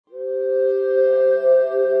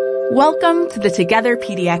Welcome to the Together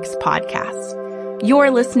PDX podcast. You're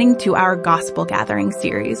listening to our Gospel Gathering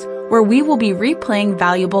series, where we will be replaying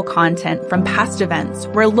valuable content from past events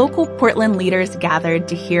where local Portland leaders gathered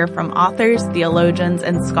to hear from authors, theologians,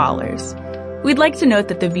 and scholars. We'd like to note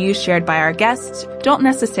that the views shared by our guests don't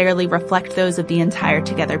necessarily reflect those of the entire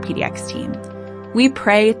Together PDX team. We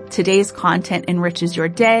pray today's content enriches your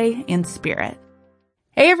day and spirit.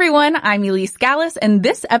 Hey everyone, I'm Elise Gallus, and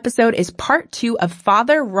this episode is part 2 of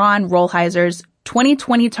Father Ron Rolheiser's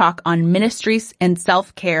 2020 talk on ministries and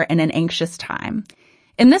self-care in an anxious time.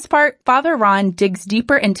 In this part, Father Ron digs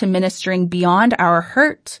deeper into ministering beyond our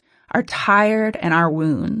hurt, our tired, and our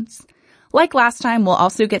wounds. Like last time, we'll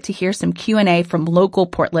also get to hear some Q&A from local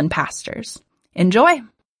Portland pastors. Enjoy!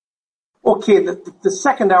 Okay, the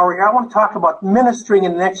second hour, I want to talk about ministering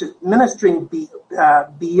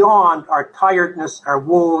beyond our tiredness, our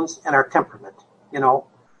wounds, and our temperament, And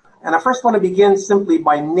I first want to begin simply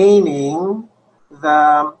by naming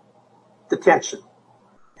the tension.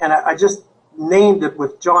 And I just named it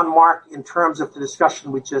with John Mark in terms of the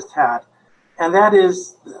discussion we just had. And that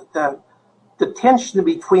is the tension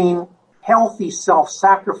between healthy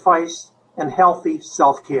self-sacrifice and healthy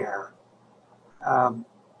self-care.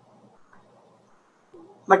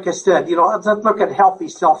 Like I said, let's look at healthy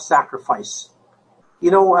self-sacrifice.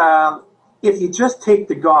 If you just take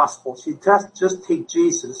the Gospels, you just take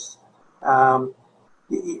Jesus,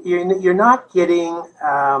 you're not getting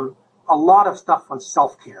a lot of stuff on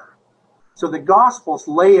self-care. So the Gospels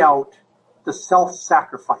lay out the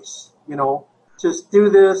self-sacrifice, just do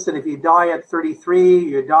this, and if you die at 33,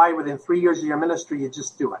 you die within 3 years of your ministry, you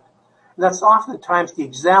just do it. And that's oftentimes the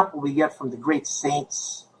example we get from the great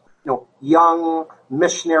saints, young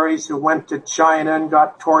missionaries who went to China and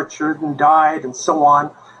got tortured and died and so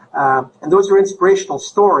on. And those are inspirational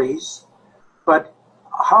stories. But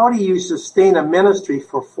how do you sustain a ministry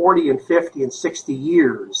for 40 and 50 and 60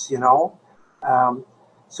 years,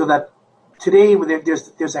 so that today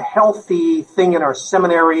there's a healthy thing in our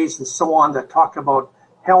seminaries and so on that talk about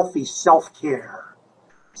healthy self-care.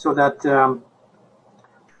 So that,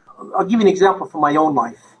 I'll give you an example from my own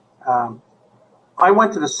life. I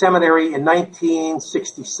went to the seminary in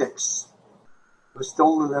 1966. It was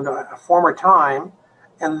still a former time.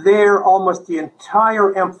 And there, almost the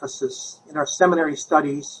entire emphasis in our seminary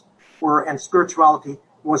studies and spirituality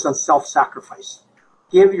was on self-sacrifice.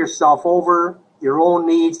 Give yourself over, your own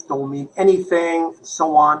needs don't mean anything, and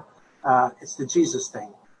so on. It's the Jesus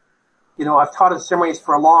thing. I've taught in seminaries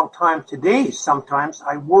for a long time. Today, sometimes,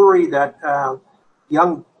 I worry that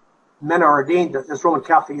young men are ordained as Roman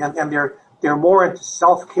Catholic, and they're more into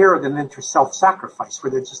self-care than into self-sacrifice, where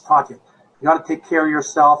they're just taught you got to take care of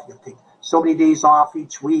yourself, you have to take so many days off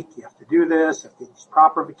each week, you have to do this, you have to take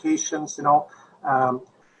proper vacations,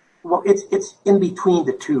 Well, it's in between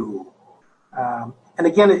the two. And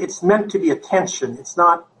again, it's meant to be a tension. It's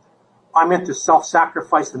not, I'm into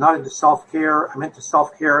self-sacrifice and not into self-care. I'm into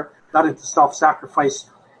self-care, not into self-sacrifice.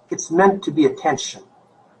 It's meant to be a tension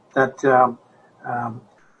that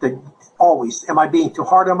always, am I being too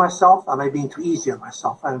hard on myself? Am I being too easy on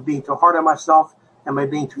myself? Am I being too hard on myself? Am I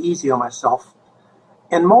being too easy on myself?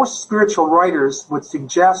 And most spiritual writers would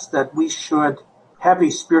suggest that we should have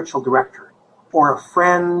a spiritual director or a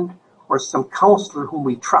friend or some counselor whom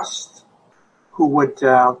we trust, who would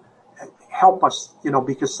help us,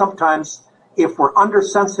 because sometimes if we're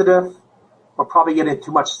undersensitive, we'll probably get into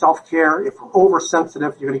too much self-care. If we're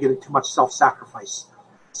oversensitive, you're going to get into too much self-sacrifice.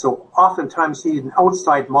 So oftentimes you need an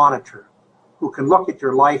outside monitor who can look at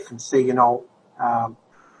your life and say, no,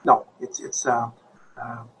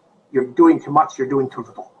 you're doing too much, you're doing too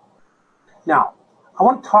little. Now, I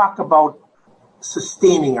want to talk about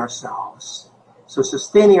sustaining ourselves. So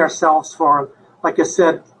sustaining ourselves for, like I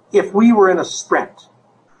said, if we were in a sprint,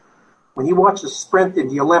 when you watch a sprint in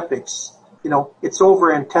the Olympics, it's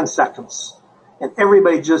over in 10 seconds and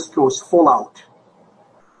everybody just goes full out.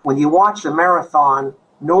 When you watch a marathon,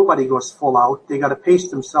 nobody goes full out. They got to pace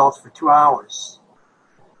themselves for 2 hours.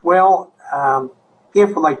 Well,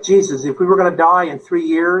 if, like Jesus, if we were going to die in 3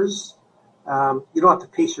 years, you don't have to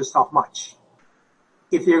pace yourself much.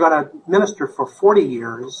 If you're going to minister for 40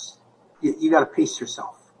 years, you got to pace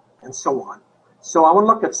yourself, and so on. So I want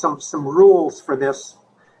to look at some rules for this,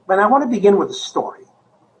 but I want to begin with a story.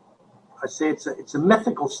 I say it's a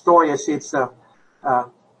mythical story. I say it's an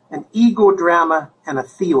ego drama and a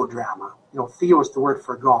theodrama. Theo is the word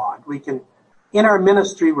for God. In our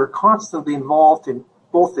ministry, we're constantly involved in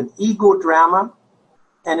both an ego drama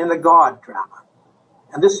and in a God drama.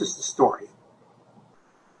 And this is the story.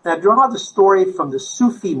 And I draw the story from the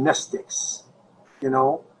Sufi mystics,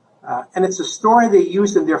 and it's a story they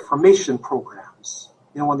use in their formation programs.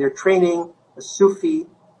 when they're training a Sufi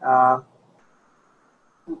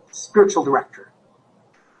spiritual director.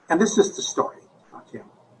 And this is the story about him.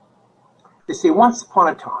 They say, once upon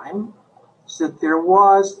a time, said there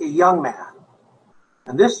was a young man,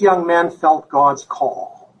 and this young man felt God's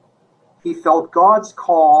call. He felt God's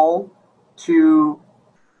call to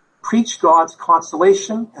preach God's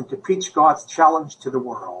consolation and to preach God's challenge to the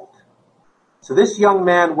world. So this young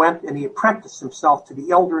man went and he apprenticed himself to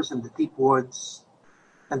the elders in the deep woods.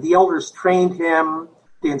 And the elders trained him,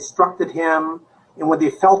 they instructed him, and when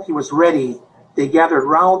they felt he was ready, they gathered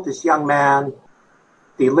around this young man,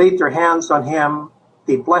 they laid their hands on him,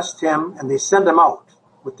 they blessed him, and they sent him out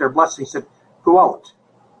with their blessing. He said, go out.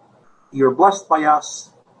 You're blessed by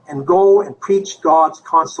us, and go and preach God's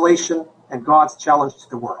consolation and God's challenge to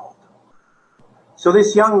the world. So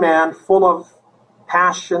this young man, full of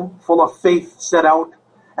passion, full of faith, set out,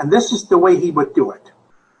 and this is the way he would do it.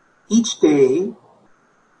 Each day,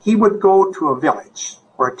 he would go to a village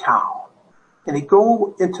or a town, and he'd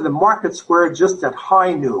go into the market square just at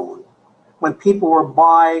high noon, when people were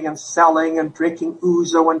buying and selling and drinking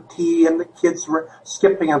ouzo and tea, and the kids were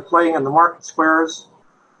skipping and playing in the market squares,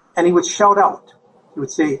 and he would shout out. He would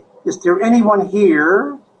say, is there anyone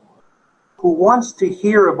here who wants to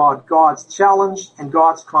hear about God's challenge and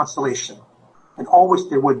God's consolation? And always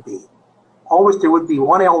there would be. Always there would be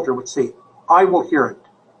one elder would say, I will hear it.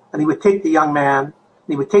 And he would take the young man,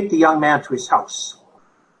 to his house.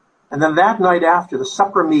 And then that night after the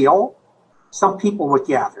supper meal, some people would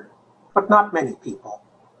gather, but not many people.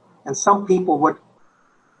 And some people would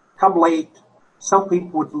come late. Some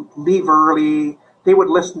people would leave early. They would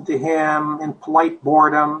listen to him in polite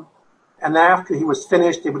boredom. And after he was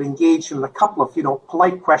finished, they would engage him in a couple of,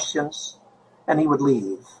 polite questions, and he would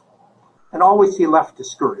leave. And always he left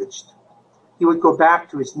discouraged. He would go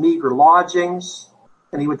back to his meager lodgings,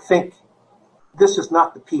 and he would think, this is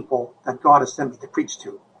not the people that God has sent me to preach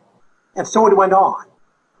to. And so it went on.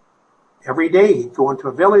 Every day he'd go into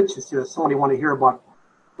a village and say, does somebody want to hear about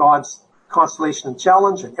God's consolation and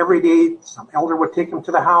challenge? And every day some elder would take him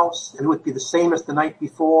to the house, and it would be the same as the night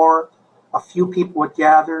before. A few people would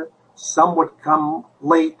gather. Some would come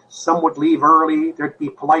late. Some would leave early. There'd be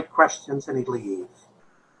polite questions, and he'd leave.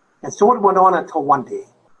 And so it went on until one day.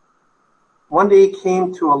 One day he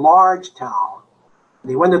came to a large town, and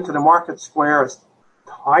he went into the market square at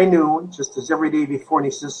high noon, just as every day before, and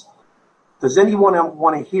he says, does anyone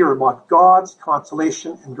want to hear about God's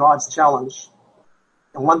consolation and God's challenge?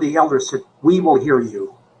 And one of the elders said, we will hear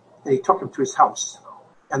you. And he took him to his house.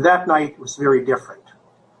 And that night was very different.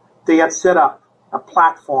 They had set up a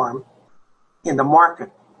platform in the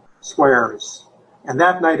market squares. And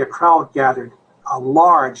that night a crowd gathered, a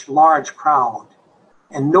large, large crowd.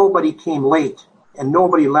 And nobody came late, and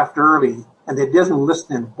nobody left early. And they didn't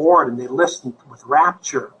listen in boredom. They listened with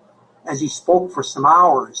rapture as he spoke for some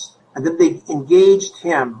hours. And then they engaged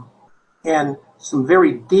him in some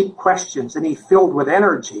very deep questions, and he filled with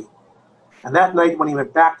energy. And that night when he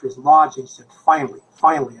went back to his lodging, he said, finally,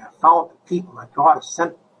 I found the people that God has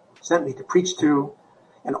sent me to preach to.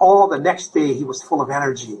 And all the next day he was full of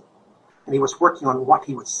energy. And he was working on what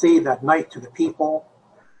he would say that night to the people.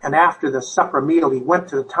 And after the supper meal, he went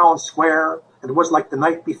to the town square. And it was like the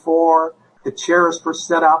night before. The chairs were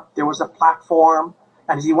set up. There was a platform.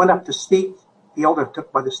 And as he went up to speak, the elder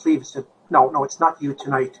took by the sleeve and said, no, it's not you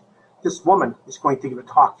tonight. This woman is going to give a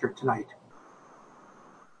talk here tonight.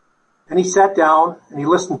 And he sat down and he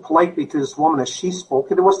listened politely to this woman as she spoke.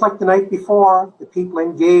 And it was like the night before. The people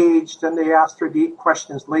engaged and they asked her deep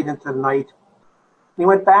questions late into the night. And he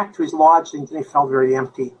went back to his lodgings and he felt very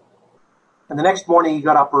empty. And the next morning he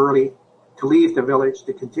got up early to leave the village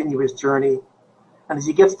to continue his journey. And as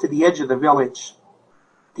he gets to the edge of the village,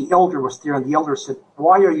 the elder was there, and the elder said,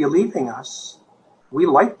 why are you leaving us? We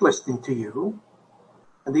liked listening to you.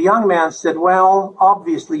 And the young man said, well,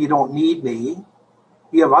 obviously you don't need me.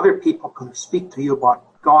 You have other people who can speak to you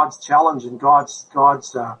about God's challenge and God's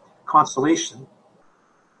consolation.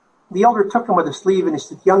 The elder took him by the sleeve and he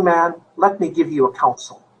said, young man, let me give you a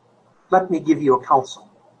counsel. Let me give you a counsel.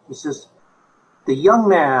 He says, the young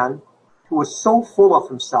man who was so full of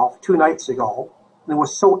himself 2 nights ago and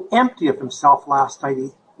was so empty of himself last night,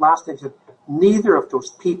 he said, neither of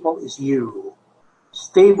those people is you.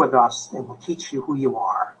 Stay with us and we'll teach you who you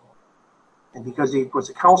are. And because he was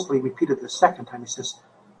a counselor, he repeated it the second time. He says,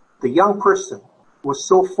 the young person who was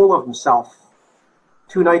so full of himself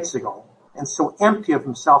 2 nights ago and so empty of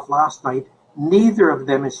himself last night, neither of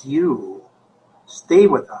them is you. Stay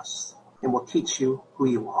with us and we'll teach you who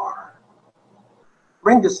you are.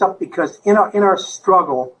 Bring this up because in our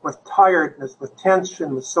struggle with tiredness, with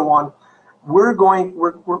tension, and so on,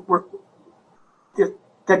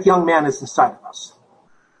 that young man is inside of us.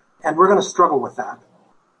 And we're going to struggle with that.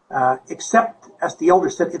 Except, as the elder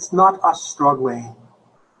said, it's not us struggling.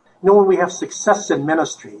 When we have success in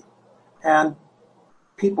ministry and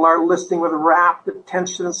people are listening with rapt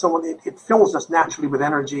attention and so on, it fills us naturally with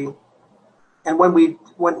energy. And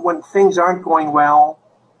when things aren't going well,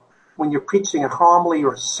 when you're preaching a homily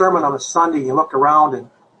or a sermon on a Sunday, you look around and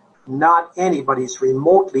not anybody's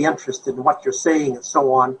remotely interested in what you're saying and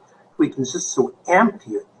so on, we can just so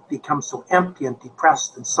empty it, become so empty and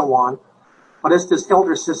depressed and so on. But as this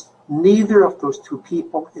elder says, neither of those two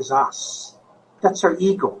people is us. That's our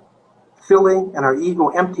ego filling and our ego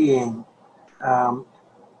emptying.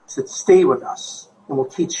 So stay with us and we'll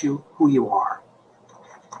teach you who you are.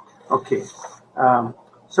 Okay.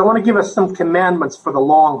 So I want to give us some commandments for the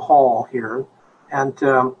long haul here. And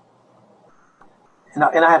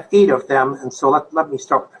I have 8 of them. And so let me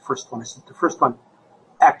start with the first one. I said the first one,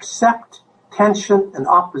 accept tension and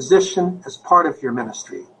opposition as part of your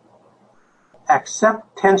ministry.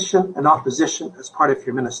 Accept tension and opposition as part of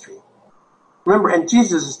your ministry. Remember, and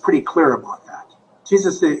Jesus is pretty clear about that.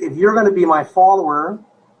 Jesus said, if you're going to be my follower,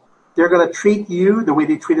 they're going to treat you the way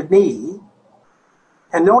they treated me.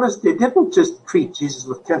 And notice they didn't just treat Jesus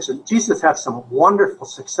with tension. Jesus had some wonderful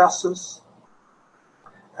successes.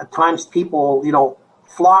 At times people,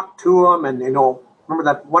 flocked to him. And, remember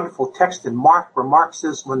that wonderful text in Mark where Mark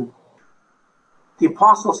says when the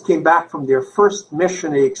apostles came back from their first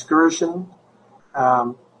missionary excursion,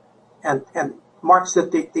 and Mark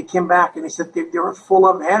said they came back and he said they were full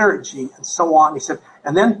of energy and so on. He said,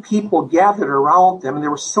 and then people gathered around them and there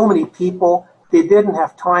were so many people, they didn't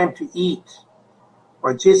have time to eat.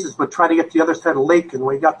 Or Jesus would try to get to the other side of the lake and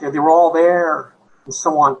when he got there, they were all there and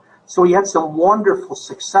so on. So he had some wonderful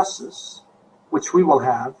successes, which we will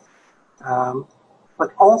have. But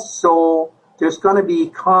also there's going to be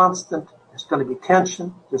there's going to be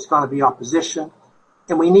tension, there's going to be opposition,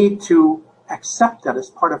 and we need to accept that as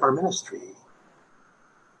part of our ministry.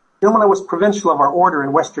 When I was provincial of our order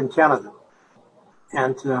in Western Canada,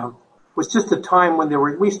 and it was just a time when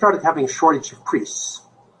we started having a shortage of priests.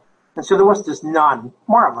 And so there was this nun,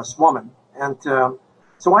 marvelous woman, and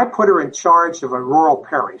so I put her in charge of a rural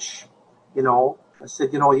parish. I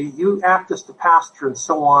said, you act as the pastor and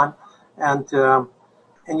so on, and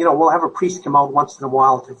we'll have a priest come out once in a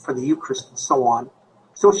while for the Eucharist and so on.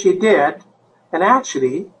 So she did, and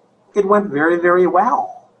actually it went very, very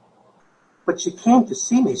well. But she came to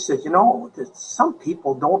see me, said, that some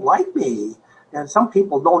people don't like me, and some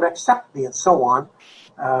people don't accept me, and so on.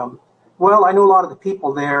 Well, I knew a lot of the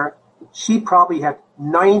people there. She probably had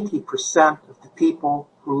 90% of the people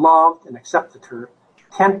who loved and accepted her.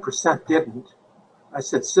 10% didn't. I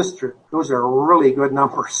said, sister, those are really good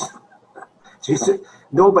numbers. She said,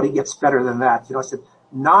 nobody gets better than that. I said,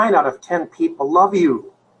 9 out of 10 people love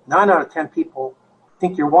you. 9 out of 10 people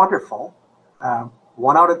think you're wonderful.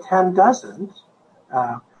 1 out of 10 doesn't.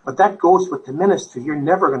 But that goes with the ministry. You're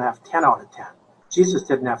never going to have 10 out of 10. Jesus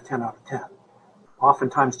didn't have 10 out of 10.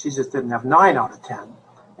 Oftentimes, Jesus didn't have 9 out of 10.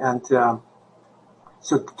 And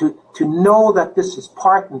so to know that this is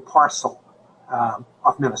part and parcel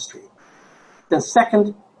of ministry. Then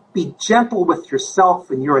second, be gentle with yourself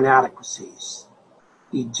and your inadequacies.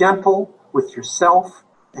 Be gentle with yourself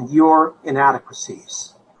and your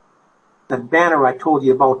inadequacies. That banner I told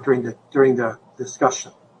you about during the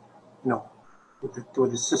discussion, with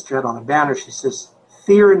the sister had on the banner, she says,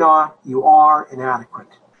 fear not, you are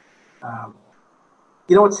inadequate.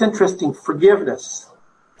 It's interesting, forgiveness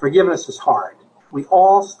is hard. We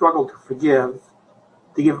all struggle to forgive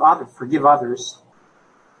others.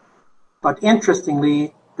 But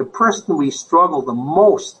interestingly, the person we struggle the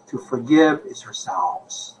most to forgive is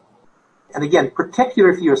ourselves. And again,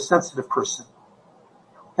 particularly if you're a sensitive person.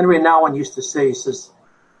 Henry Newman used to say, he says,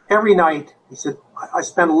 every night, he said, I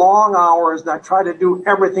spend long hours and I try to do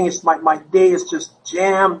everything. It's my day is just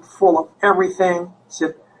jammed full of everything. He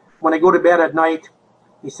said, when I go to bed at night,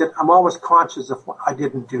 he said, I'm always conscious of what I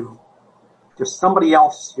didn't do. There's somebody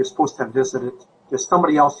else you're supposed to have visited. There's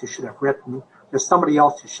somebody else you should have written. There's somebody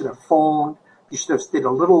else you should have phoned. You should have stayed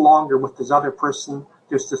a little longer with this other person.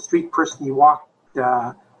 There's the street person you walked.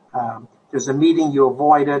 There's a meeting you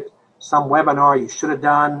avoided. Some webinar you should have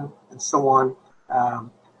done, and so on.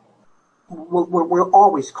 We're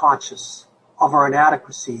always conscious of our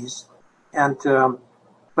inadequacies, and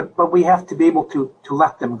but we have to be able to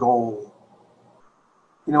let them go.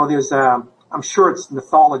 There's I'm sure it's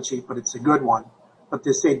mythology, but it's a good one. But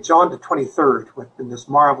they say John the 23rd, in this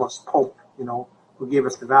marvelous Pope, who gave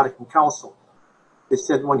us the Vatican Council. They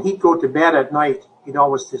said when he'd go to bed at night,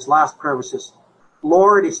 his last prayer was this,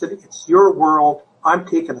 Lord, he said, it's your world. I'm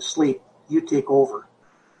taking a sleep. You take over.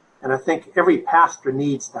 And I think every pastor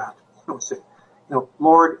needs that. Say,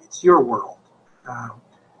 Lord, it's your world.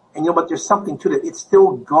 But there's something to it. It's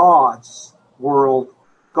still God's world.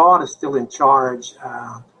 God is still in charge.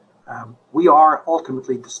 We are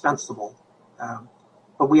ultimately dispensable.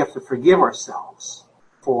 But we have to forgive ourselves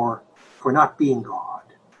for not being God.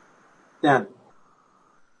 Then,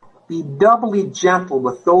 be doubly gentle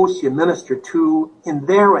with those you minister to in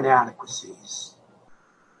their inadequacies.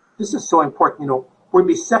 This is so important. We're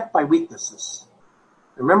beset by weaknesses.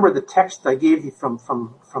 Remember the text I gave you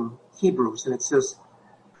from Hebrews, and it says,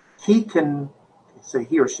 he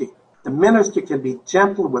or she, the minister can be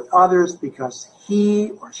gentle with others because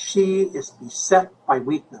he or she is beset by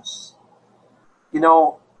weakness.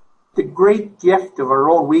 The great gift of our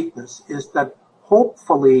own weakness is that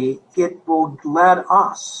hopefully it will let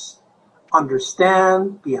us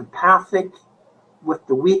understand, be empathic with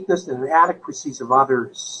the weakness and inadequacies of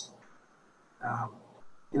others.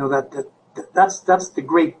 That's the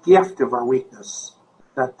great gift of our weakness,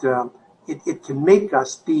 that it can make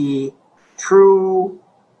us be true,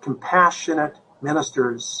 compassionate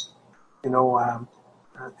ministers, and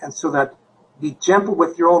so that be gentle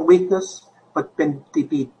with your own weakness, but then to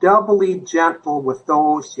be doubly gentle with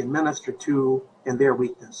those you minister to in their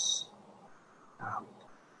weakness.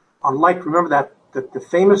 Remember that the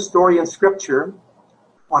famous story in Scripture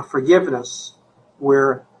on forgiveness,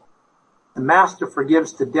 where the master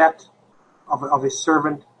forgives the debt of his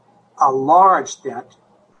servant, a large debt,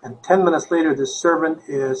 and 10 minutes later this servant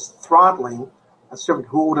is throttling a servant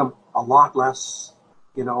who owed him a lot less,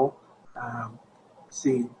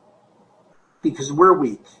 because we're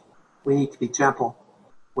weak. We need to be gentle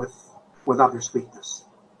with others' weakness.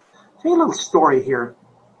 I'll tell you a little story here.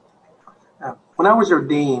 When I was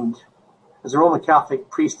ordained as a Roman Catholic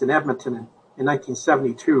priest in Edmonton in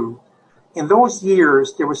 1972, in those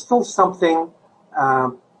years there was still something.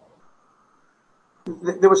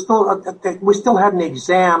 We still had an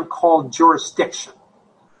exam called jurisdiction,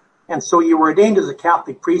 and so you were ordained as a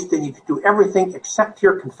Catholic priest, and you could do everything except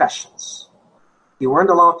hear confessions. You weren't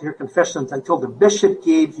allowed to hear confessions until the bishop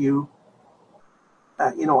gave you,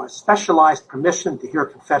 a specialized permission to hear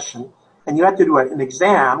confession, and you had to do an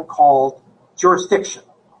exam called jurisdiction.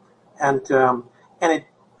 And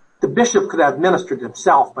the bishop could have administered it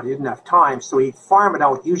himself, but he didn't have time, so he'd farm it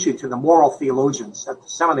out usually to the moral theologians at the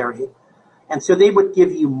seminary. And so they would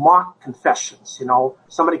give you mock confessions.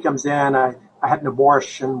 Somebody comes in, I had an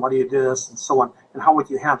abortion, what do you do this, and so on, and how would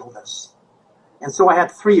you handle this? And so I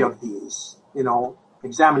had 3 of these,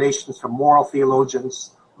 examinations from moral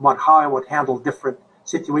theologians about how I would handle different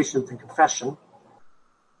situations in confession.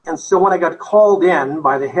 And so when I got called in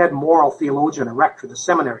by the head moral theologian and rector of the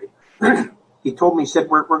seminary, he told me, he said,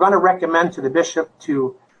 we're going to recommend to the bishop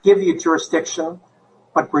to give you jurisdiction,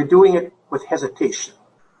 but we're doing it with hesitation.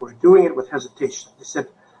 We're doing it with hesitation. He said,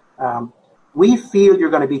 we feel you're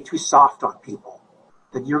going to be too soft on people,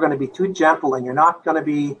 that you're going to be too gentle, and you're not going to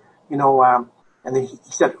be, and then he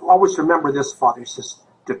said, always remember this, Father. He says,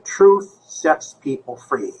 the truth sets people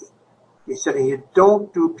free. He said, and you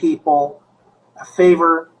don't do people a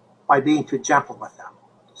favor by being too gentle with them.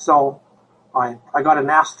 So I got an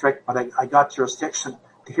asterisk, but I got jurisdiction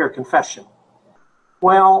to hear confession.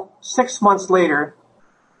 Well, 6 months later,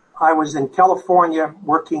 I was in California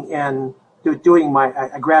working doing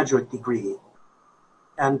a graduate degree.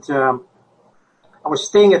 And I was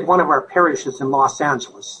staying at one of our parishes in Los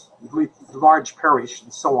Angeles, a large parish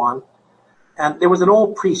and so on. And there was an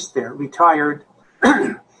old priest there, retired.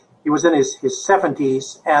 He was in his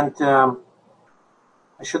 70s, and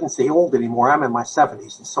I shouldn't say old anymore. I'm in my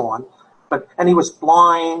 70s and so on. And he was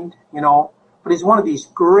blind, but he's one of these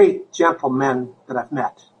great gentlemen that I've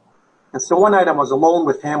met. And so one night I was alone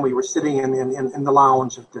with him. We were sitting in the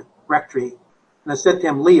lounge of the rectory. And I said to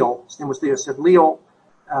him, Leo, his name was Leo, I said, Leo,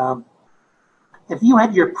 if you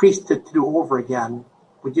had your priesthood to do over again,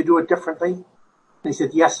 would you do it differently? And he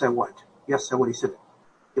said, yes, I would. Yes, I would. He said,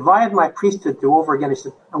 if I had my priesthood to do over again, he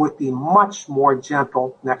said, I would be much more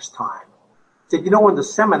gentle next time. He said, in the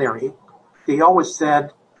seminary, they always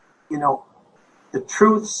said, the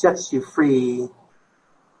truth sets you free.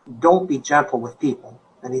 Don't be gentle with people.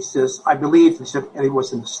 And he says, I believe, he said, and it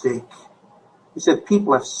was a mistake. He said,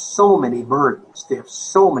 people have so many burdens. They have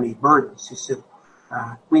so many burdens. He said,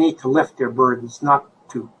 we need to lift their burdens, not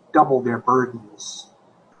to double their burdens.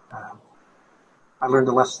 I learned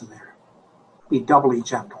a lesson there. Be doubly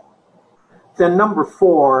gentle. Then number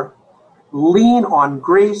 4, lean on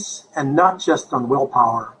grace and not just on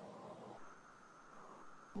willpower.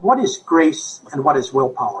 What is grace and what is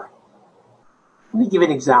willpower? Let me give you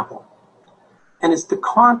an example. And it's the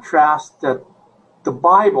contrast that the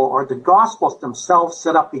Bible or the Gospels themselves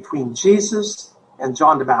set up between Jesus and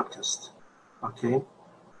John the Baptist. Okay?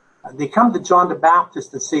 They come to John the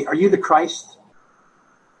Baptist and say, "Are you the Christ?"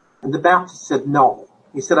 And the Baptist said, "No."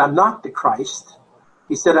 He said, "I'm not the Christ."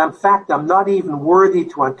 He said, "In fact, I'm not even worthy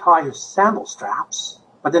to untie his sandal straps."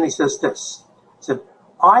 But then he says this. He said,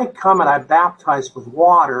 "I come and I baptize with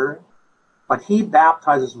water, but he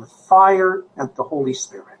baptizes with fire and the Holy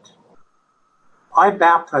Spirit." I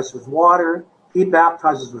baptize with water, he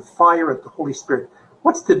baptizes with fire and the Holy Spirit.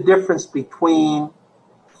 What's the difference between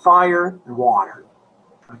fire and water?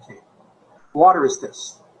 Okay. Water is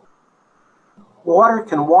this. Water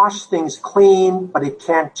can wash things clean, but it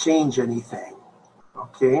can't change anything.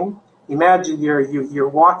 Okay? Imagine you're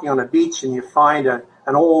walking on a beach and you find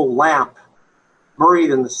an old lamp buried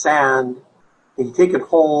in the sand, and you take it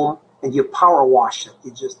home and you power wash it.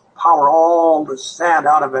 You just power all the sand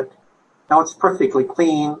out of it. Now it's perfectly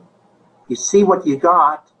clean. You see what you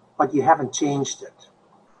got, but you haven't changed it.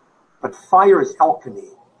 But fire is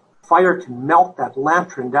alchemy. Fire can melt that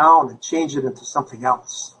lantern down and change it into something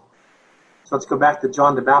else. So let's go back to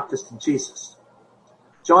John the Baptist and Jesus.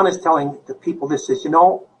 John is telling the people this is,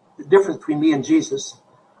 the difference between me and Jesus,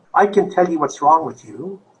 I can tell you what's wrong with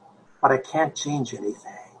you, but I can't change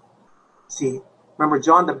anything. See, remember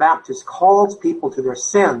John the Baptist calls people to their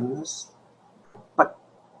sins, but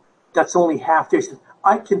that's only half there. He says,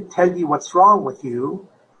 I can tell you what's wrong with you,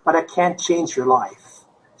 but I can't change your life.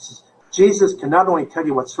 Jesus can not only tell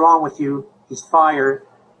you what's wrong with you, he's fire.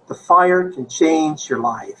 The fire can change your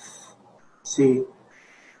life. See,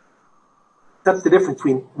 that's the difference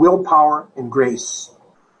between willpower and grace.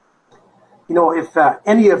 If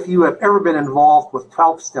any of you have ever been involved with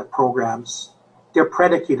 12-step programs, they're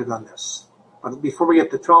predicated on this. But before we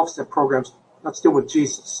get to 12-step programs, let's deal with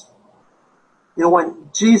Jesus. When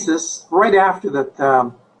Jesus, right after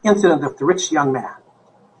that incident of the rich young man,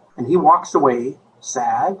 and he walks away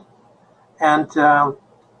sad, and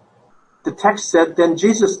the text said, then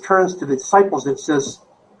Jesus turns to the disciples and says,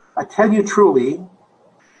 I tell you truly,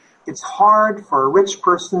 it's hard for a rich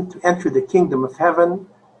person to enter the kingdom of heaven.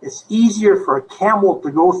 It's easier for a camel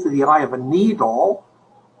to go through the eye of a needle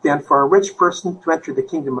than for a rich person to enter the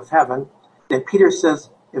kingdom of heaven. Then Peter says,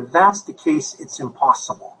 if that's the case, it's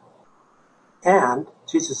impossible. And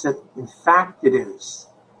Jesus said, in fact, it is.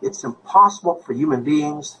 It's impossible for human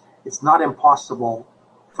beings. It's not impossible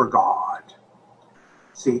for God.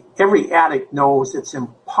 See, every addict knows it's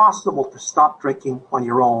impossible to stop drinking on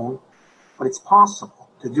your own, but it's possible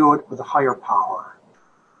to do it with a higher power.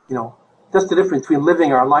 That's the difference between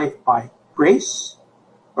living our life by grace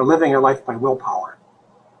or living our life by willpower.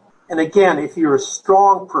 And again, if you're a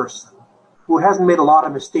strong person who hasn't made a lot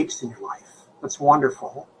of mistakes in your life, that's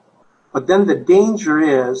wonderful. But then the danger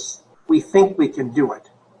is we think we can do it.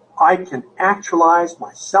 I can actualize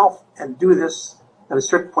myself and do this. At a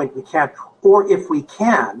certain point we can't. Or if we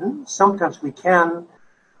can, sometimes we can,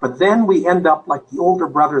 but then we end up like the older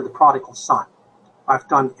brother of the prodigal son. I've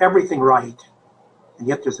done everything right, and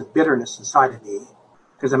yet there's a bitterness inside of me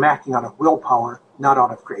because I'm acting out of willpower, not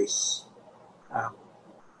out of grace.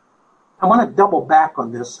 I want to double back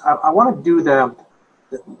on this. I want to do the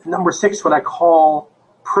number 6, what I call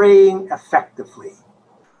praying effectively,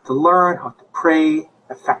 to learn how to pray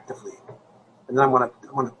effectively. And then I want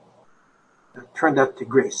to turn that to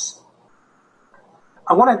grace.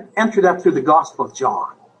 I want to enter that through the Gospel of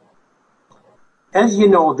John. As you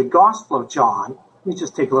know, the Gospel of John, let me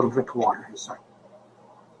just take a little drink of water here, sorry.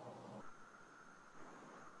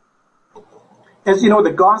 As you know,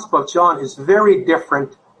 the Gospel of John is very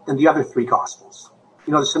different than the other 3 Gospels.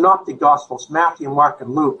 The Synoptic Gospels, Matthew, Mark,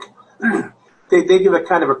 and Luke, they give a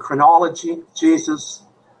kind of a chronology of Jesus.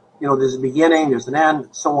 There's a beginning, there's an end,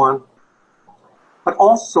 and so on. But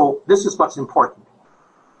also, this is what's important.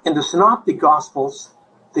 In the Synoptic Gospels,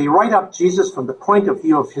 they write up Jesus from the point of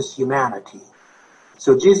view of his humanity.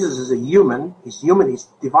 So Jesus is a human, he's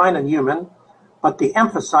divine and human, but they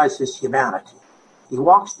emphasize his humanity. He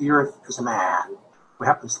walks the earth as a man who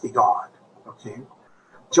happens to be God. Okay?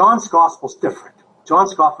 John's Gospel is different.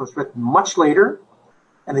 John's Gospel was written much later,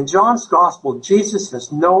 and in John's Gospel, Jesus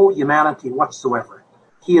has no humanity whatsoever.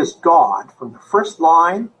 He is God from the first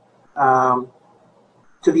line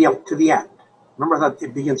to the end. Remember that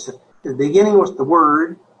it begins, in the beginning was the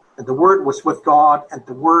Word, and the Word was with God, and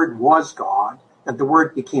the Word was God, and the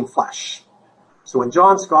Word became flesh. So in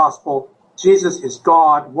John's Gospel, Jesus is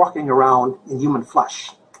God walking around in human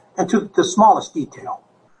flesh, and to the smallest detail.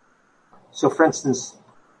 So for instance,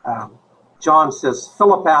 John says,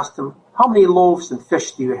 Philip asked him, how many loaves and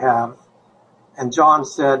fish do you have? And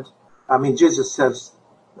Jesus says,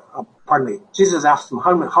 Jesus asked him,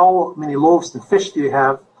 how many loaves and fish do you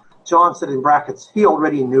have? John said in brackets, he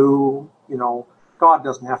already knew, God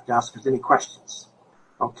doesn't have to ask us any questions.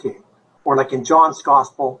 Okay. Or like in John's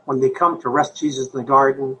gospel, when they come to arrest Jesus in the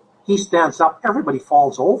garden, he stands up, everybody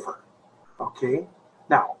falls over. Okay.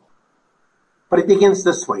 Now, but it begins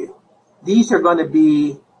this way. These are going to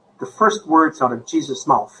be the first words out of Jesus'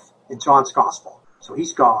 mouth in John's gospel. So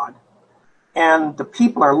he's God. And the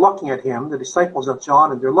people are looking at him, the disciples of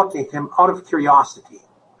John, and they're looking at him out of curiosity.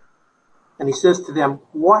 And he says to them,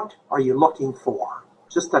 what are you looking for?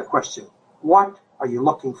 Just that question. What are you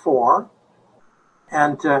looking for?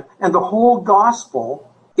 And the whole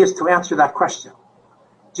gospel is to answer that question.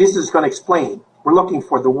 Jesus is going to explain. We're looking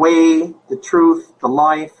for the way, the truth, the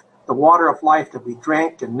life, the water of life that we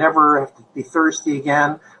drink and never have to be thirsty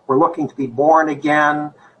again. We're looking to be born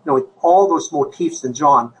again. All those motifs in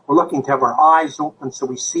John. We're looking to have our eyes open so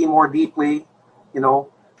we see more deeply,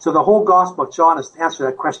 So the whole gospel of John is to answer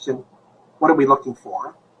that question, what are we looking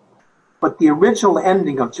for? But the original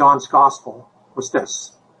ending of John's gospel was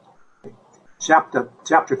this. Chapter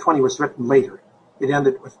 20 was written later. It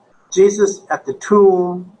ended with Jesus at the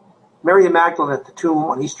tomb, Mary Magdalene at the tomb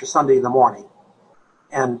on Easter Sunday in the morning.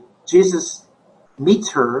 And Jesus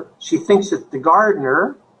meets her. She thinks it's the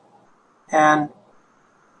gardener. And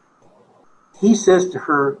he says to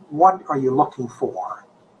her, what are you looking for?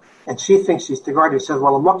 And she thinks he's the gardener. He says,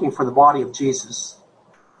 well, I'm looking for the body of Jesus.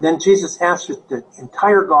 Then Jesus answers the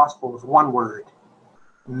entire gospel with one word,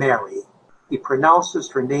 Mary. He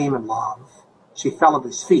pronounces her name in love. She fell at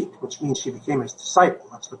his feet, which means she became his disciple.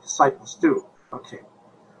 That's what disciples do. Okay.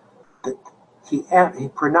 He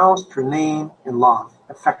pronounced her name in love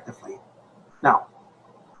effectively. Now,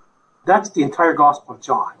 that's the entire gospel of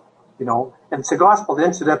John, and it's a gospel that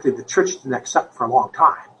incidentally the church didn't accept for a long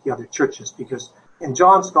time, the other churches, because in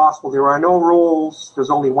John's gospel there are no rules. There's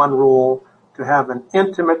only one rule, to have an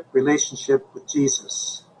intimate relationship with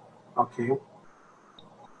Jesus. Okay.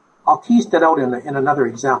 I'll tease that out in another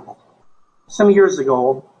example. Some years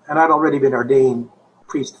ago, and I'd already been ordained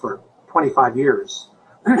priest for 25 years,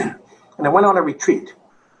 and I went on a retreat,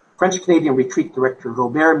 French-Canadian retreat director,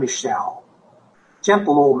 Robert Michel,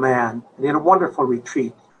 gentle old man, and he had a wonderful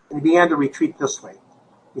retreat, and he began the retreat this way.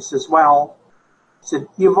 He says,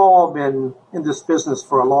 you've all been in this business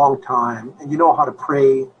for a long time, and you know how to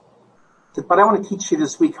pray, but I want to teach you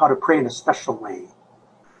this week how to pray in a special way.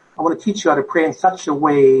 I want to teach you how to pray in such a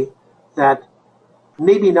way that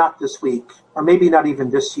maybe not this week, or maybe not even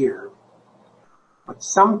this year, but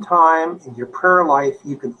sometime in your prayer life,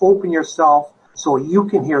 you can open yourself so you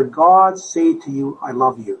can hear God say to you, I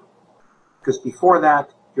love you. Because before that,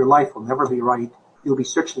 your life will never be right. You'll be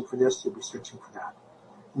searching for this, you'll be searching for that.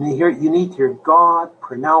 And you need to hear God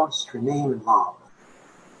pronounce her name in love.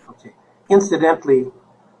 Okay. Incidentally,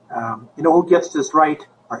 who gets this right?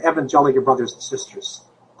 Our evangelical brothers and sisters.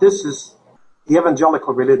 This is the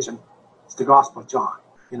evangelical religion. It's the gospel of John,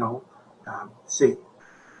 say,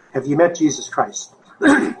 have you met Jesus Christ?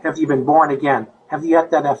 Have you been born again? Have you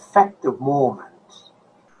had that effective moment?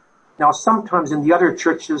 Now, sometimes in the other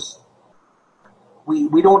churches,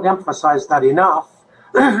 we don't emphasize that enough.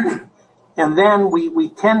 And then we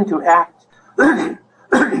tend to act,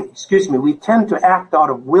 we tend to act out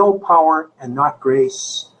of willpower and not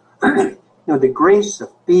grace. The grace of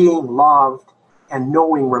being loved and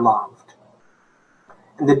knowing we're loved.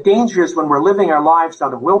 And the danger is when we're living our lives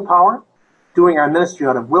out of willpower, doing our ministry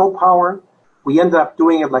out of willpower, we end up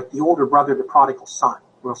doing it like the older brother, the prodigal son.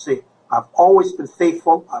 We'll say, I've always been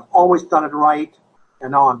faithful, I've always done it right,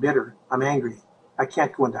 and now I'm bitter, I'm angry, I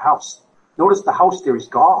can't go in the house. Notice the house there is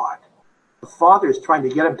God. The Father is trying to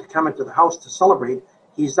get him to come into the house to celebrate.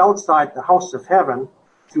 He's outside the house of heaven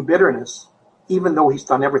through bitterness, even though he's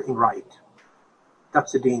done everything right.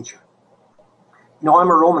 That's the danger.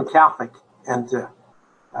 I'm a Roman Catholic, and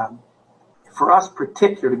for us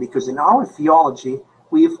particularly, because in our theology,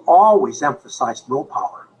 we've always emphasized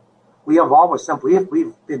willpower. We've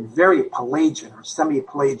been very Pelagian or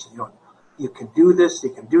semi-Pelagian. You can do this,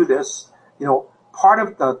 you can do this. Part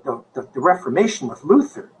of the Reformation with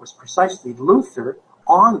Luther was precisely Luther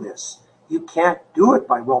on this. You can't do it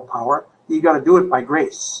by willpower. You got to do it by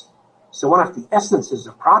grace. So one of the essences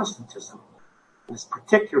of Protestantism, and it's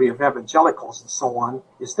particularly of evangelicals and so on,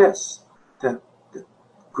 is this, the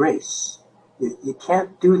grace. You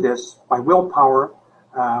can't do this by willpower.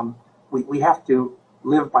 We have to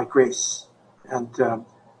live by grace. And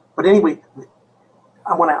but anyway,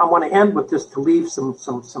 I want to end with this to leave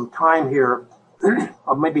some time here.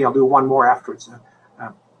 Or maybe I'll do one more afterwards.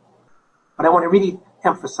 But I want to really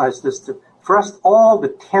emphasize this. For us, all the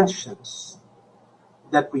tensions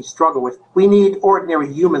that we struggle with. We need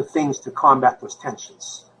ordinary human things to combat those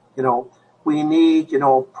tensions. We need,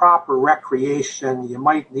 proper recreation. You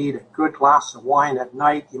might need a good glass of wine at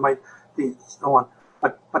night. You might be so on.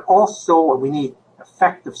 But also we need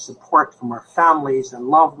effective support from our families and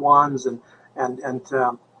loved ones,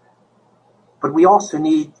 but we also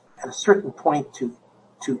need at a certain point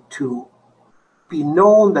to be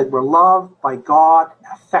known that we're loved by God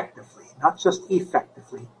effectively, not just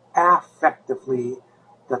effectively, affectively,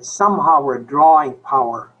 that somehow we're drawing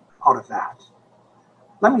power out of that.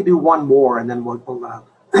 Let me do one more, and then we'll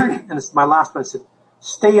and it's my last one. It said,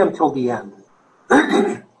 stay until the end.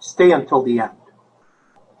 Stay until the end.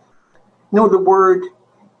 The word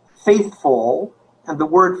faithful and the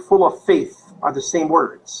word full of faith are the same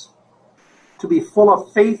words. To be full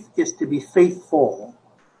of faith is to be faithful.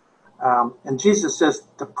 And Jesus says,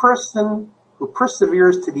 the person who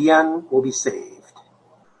perseveres to the end will be saved.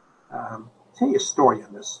 I'll tell you a story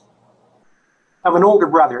on this. I have an older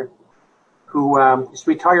brother who is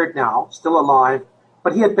retired now, still alive,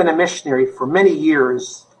 but he had been a missionary for many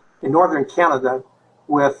years in northern Canada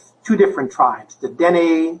with two different tribes, the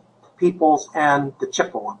Dene peoples and the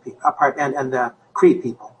Chippewa people, and the Cree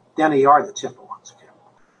people. Dene are the Chippewas. Okay.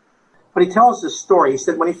 But he tells this story. He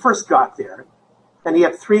said when he first got there, and he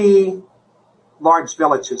had 3 large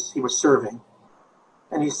villages he was serving,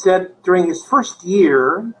 and he said during his first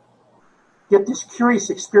year, he had this curious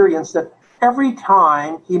experience that every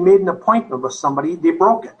time he made an appointment with somebody, they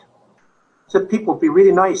broke it. He said people would be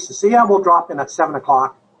really nice and say, yeah, we'll drop in at 7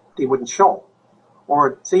 o'clock. They wouldn't show.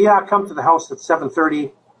 Or say, yeah, come to the house at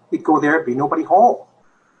 7:30. He'd go there, be nobody home.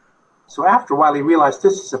 So after a while, he realized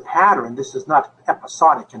this is a pattern. This is not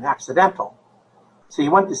episodic and accidental. So he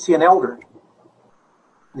went to see an elder.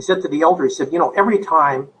 And he said to the elder, he said, every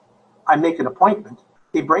time I make an appointment,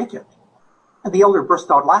 they break it. And the elder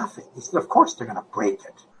burst out laughing. He said, of course they're going to break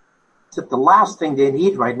it. He said, the last thing they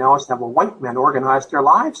need right now is to have a white man organize their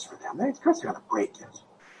lives for them. Of course they're going to break it.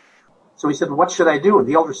 So he said, what should I do? And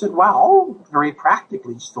the elder said, well, very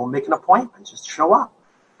practically, just don't make an appointment. Just show up.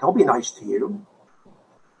 They'll be nice to you.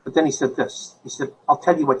 But then he said this. He said, I'll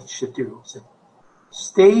tell you what you should do. He said,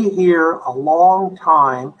 stay here a long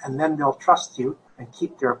time, and then they'll trust you and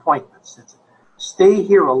keep their appointments. He said, stay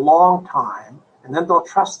here a long time, and then they'll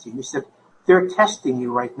trust you. He said, they're testing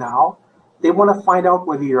you right now. They want to find out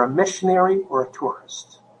whether you're a missionary or a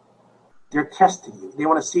tourist. They're testing you. They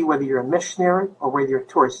want to see whether you're a missionary or whether you're a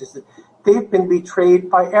tourist. He said, they've been betrayed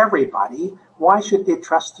by everybody. Why should they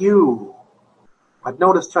trust you? But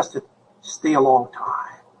notice, trusted, stay a long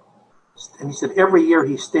time. And he said every year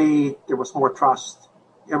he stayed, there was more trust.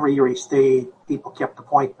 Every year he stayed, people kept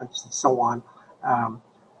appointments and so on.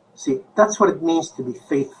 See, that's what it means to be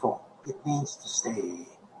faithful. It means to stay.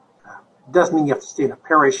 It doesn't mean you have to stay in a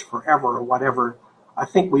parish forever or whatever. I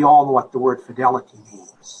think we all know what the word fidelity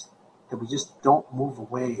means, that we just don't move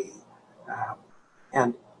away.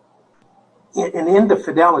 And in the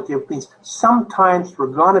fidelity, it means sometimes we're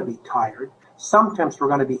going to be tired. Sometimes we're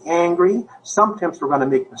going to be angry. Sometimes we're going to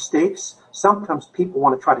make mistakes. Sometimes people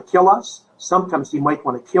want to try to kill us. Sometimes you might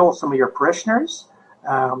want to kill some of your parishioners.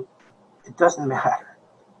 It doesn't matter.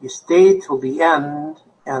 You stay till the end,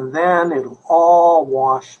 and then it'll all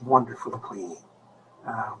wash wonderfully clean.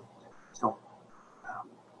 So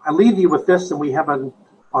I leave you with this, and we have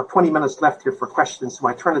about 20 minutes left here for questions, so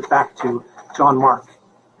I turn it back to John Mark.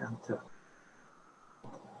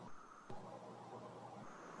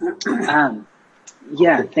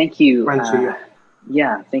 Thank you. Renjy,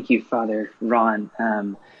 thank you, Father Ron.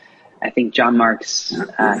 I think John Mark's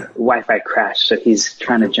Wi-Fi crashed, so he's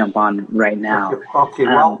trying to jump on right now. Okay,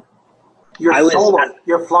 well,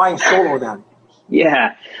 you're flying solo then.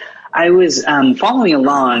 Yeah, I was following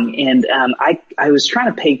along, and I was trying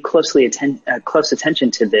to pay close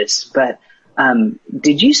attention to this. But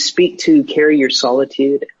did you speak to carry your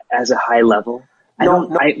solitude as a high level?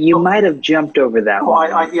 You might have jumped over that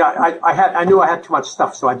one. I knew I had too much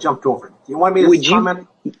stuff, so I jumped over it. Do you want me to comment?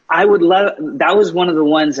 I would love. That was one of the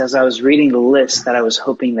ones as I was reading the list that I was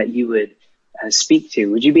hoping that you would speak to.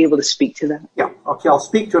 Would you be able to speak to that? Yeah. Okay. I'll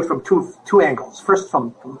speak to it from two angles. First,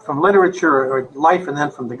 from literature or life, and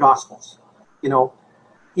then from the Gospels.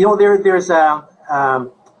 There's a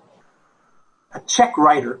Czech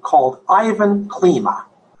writer called Ivan Klima.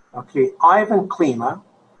 Okay, Ivan Klima.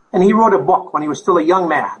 And he wrote a book when he was still a young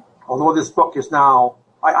man, although this book is now,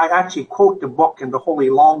 I actually quote the book in the Holy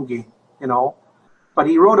Longing, but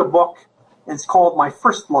he wrote a book, and it's called My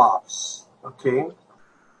First Loves, okay?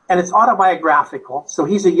 And it's autobiographical, so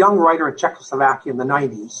he's a young writer in Czechoslovakia in the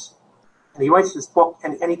 90s, and he writes this book,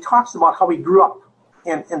 and he talks about how he grew up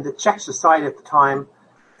in the Czech society at the time,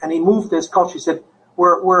 and he moved to this culture. He said,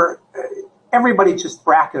 where everybody just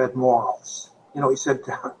bracketed morals. He said,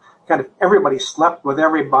 kind of everybody slept with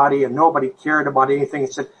everybody and nobody cared about anything. He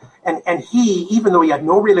said, and he, even though he had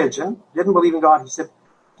no religion, didn't believe in God, he said,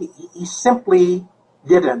 he simply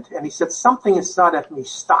didn't. And he said, something inside of me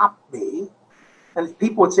stopped me. And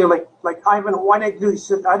people would say, like, Ivan, why did you do? He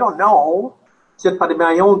said, I don't know. He said, but in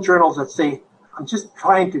my own journals, I'd say, I'm just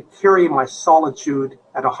trying to carry my solitude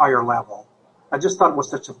at a higher level. I just thought it was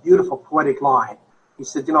such a beautiful poetic line. He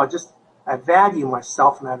said, I value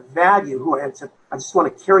myself and I value who I am. Said, I just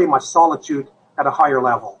want to carry my solitude at a higher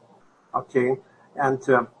level. Okay. And,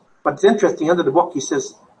 but it's interesting, end of the book, he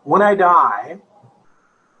says, when I die,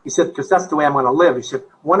 he said, because that's the way I'm going to live. He said,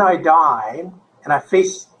 when I die and I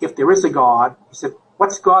face, if there is a God, he said,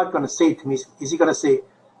 what's God going to say to me? Is he going to say,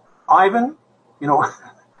 Ivan,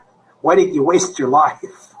 why did you waste your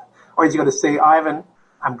life? Or is he going to say, Ivan,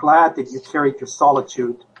 I'm glad that you carried your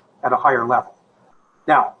solitude at a higher level.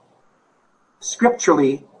 Now,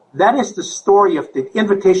 scripturally, that is the story of the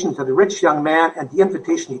invitation to the rich young man and the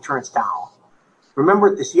invitation he turns down.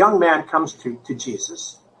 Remember, this young man comes to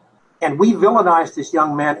Jesus, and we villainize this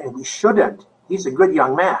young man, and we shouldn't. He's a good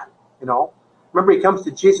young man, Remember, he comes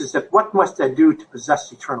to Jesus and said, what must I do to possess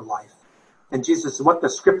eternal life? And Jesus said, what the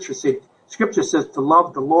scripture says? Scripture says to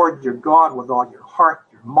love the Lord your God with all your heart,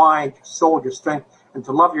 your mind, your soul, your strength, and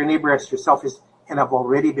to love your neighbor as yourself and I've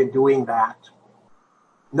already been doing that.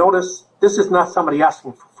 Notice, this is not somebody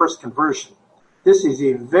asking for first conversion. This is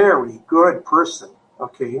a very good person,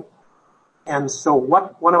 okay? And so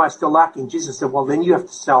what am I still lacking? Jesus said, well, then you have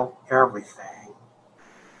to sell everything.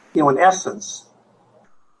 In essence,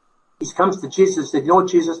 he comes to Jesus and said,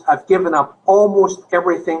 Jesus, I've given up almost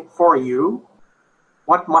everything for you.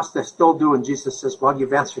 What must I still do? And Jesus says, well,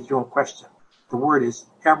 you've answered your own question. The word is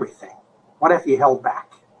everything. What have you held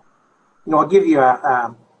back? I'll give you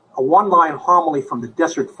a one-line homily from the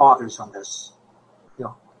Desert Fathers on this.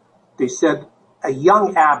 They said a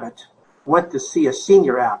young abbot went to see a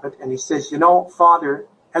senior abbot, and he says, Father,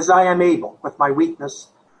 as I am able, with my weakness,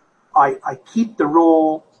 I keep the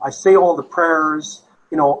rule, I say all the prayers,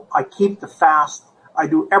 I keep the fast, I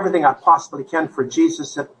do everything I possibly can for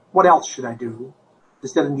Jesus. Said, what else should I do? He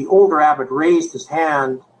said, and the older abbot raised his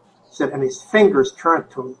hand, said, and his fingers turned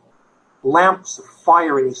to lamps of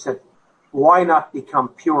fire, and he said, why not become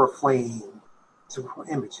pure flame? It's an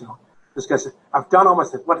image, This guy said, I've done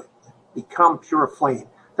almost what? Become pure flame.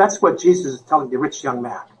 That's what Jesus is telling the rich young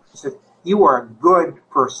man. He said, you are a good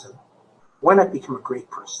person. Why not become a great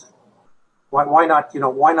person? Why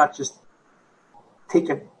not just take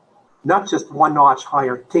it, not just one notch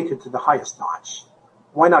higher, take it to the highest notch?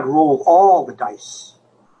 Why not roll all the dice?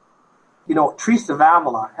 Teresa of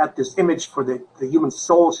Avila had this image for the human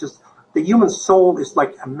soul. She says, the human soul is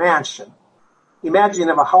like a mansion. Imagine you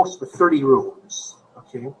have a house with 30 rooms,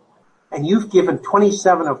 okay? And you've given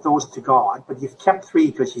 27 of those to God, but you've kept 3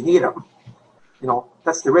 because you need them.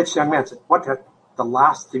 That's the rich young man. Said, what are the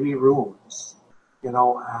last 3 rooms?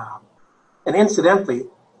 And incidentally,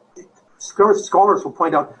 scholars will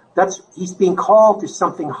point out he's being called to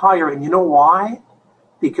something higher. And you know why?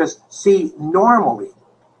 Because, see, normally,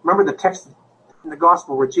 remember the text in the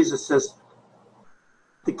gospel where Jesus says,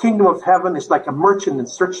 the kingdom of heaven is like a merchant in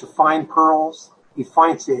search of fine pearls. He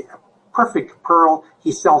finds a perfect pearl.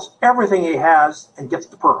 He sells everything he has and gets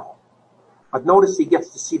the pearl. But notice he gets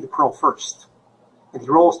to see the pearl first. And he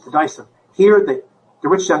rolls the dice. Here, the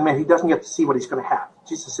rich young man, he doesn't get to see what he's going to have.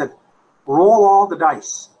 Jesus said, roll all the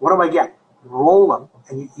dice. What do I get? Roll them.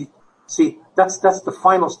 And you see, that's the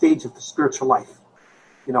final stage of the spiritual life.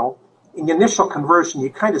 In the initial conversion,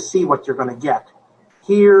 you kind of see what you're going to get.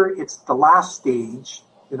 Here, it's the last stage,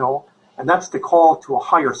 and that's the call to a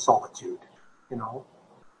higher solitude,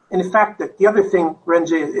 And in fact, the other thing,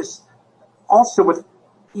 Renjy, is also with,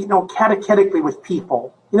 catechetically with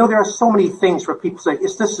people. There are so many things where people say,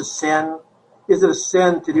 is this a sin? Is it a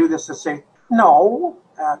sin to do this? I say, no,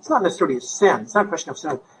 it's not necessarily a sin. It's not a question of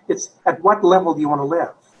sin. It's at what level do you want to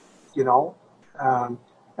live?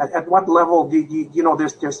 At what level do you,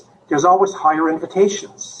 there's always higher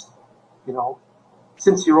invitations,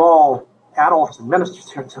 Since you're all adults and ministers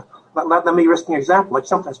here, let me risk an example. Like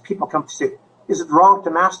sometimes people come to say, is it wrong to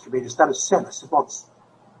masturbate? Is that a sin? I said, well, it's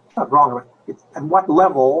not wrong. At what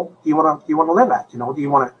level do you want to live at? Do you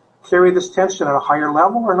want to carry this tension at a higher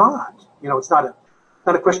level or not? It's not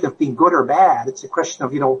a question of being good or bad. It's a question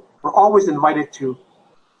of, we're always invited to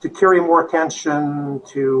carry more tension,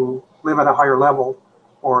 to live at a higher level.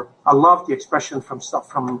 Or I love the expression from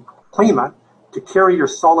Klima, to carry your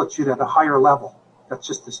solitude at a higher level. That's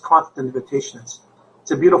just this constant invitation.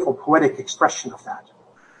 It's a beautiful poetic expression of that.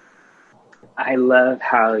 I love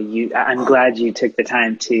how I'm glad you took the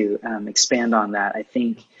time to expand on that. I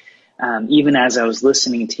think even as I was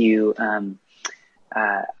listening to you,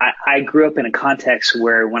 I grew up in a context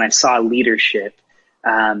where when I saw leadership,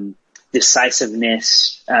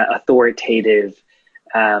 decisiveness, authoritative,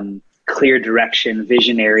 clear direction,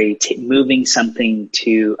 visionary, moving something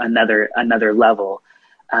to another level.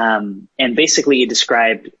 And basically it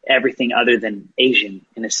described everything other than Asian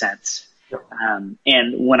in a sense.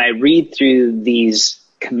 And when I read through these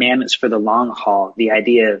commandments for the long haul, the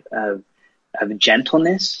idea of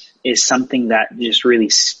gentleness is something that just really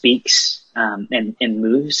speaks and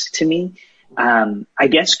moves to me. I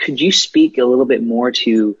guess, could you speak a little bit more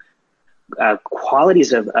to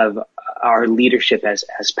qualities of our leadership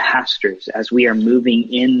as pastors, as we are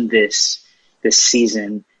moving in this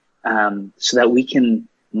season, so that we can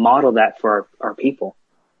model that for our people?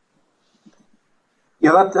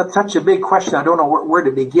 Yeah, that's such a big question. I don't know where to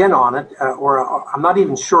begin on it, or I'm not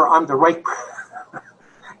even sure I'm the right.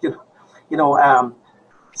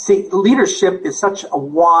 See, leadership is such a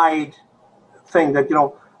wide thing that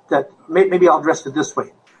that maybe I'll address it this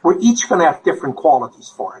way: we're each going to have different qualities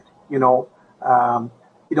for it.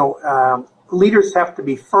 Leaders have to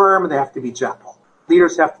be firm, they have to be gentle.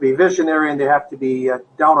 Leaders have to be visionary, and they have to be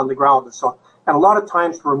down on the ground and so on. And a lot of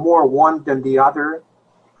times we're more one than the other.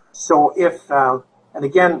 So and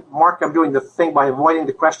again, Mark, I'm doing the thing by avoiding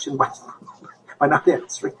the question by not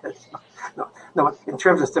answering it. No, in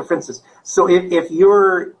terms of differences. So if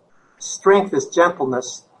your strength is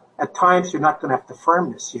gentleness, at times you're not going to have the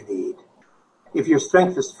firmness you need. If your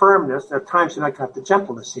strength is firmness, at times you're not going to have the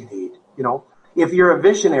gentleness you need. If you're a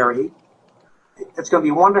visionary, it's going to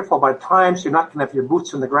be wonderful, but at times you're not going to have your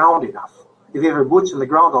boots on the ground enough. If you have your boots on the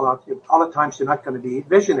ground all the times you're not going to be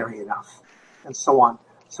visionary enough, and so on.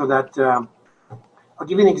 So that I'll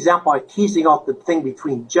give you an example by teasing out the thing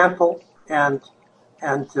between gentle and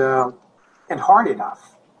hard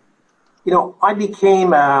enough. I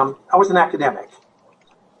was an academic,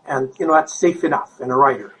 and that's safe enough, and a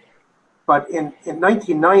writer. But in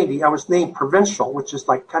 1990, I was named provincial, which is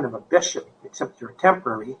like kind of a bishop, except you're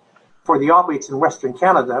temporary, for the Oblates in Western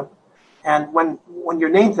Canada. And when you're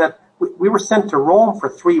named that, we were sent to Rome for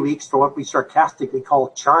 3 weeks for what we sarcastically call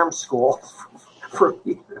charm school for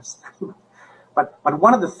years. But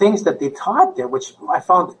one of the things that they taught there, which I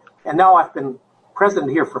found, and now I've been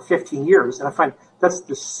president here for 15 years, and I find that's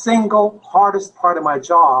the single hardest part of my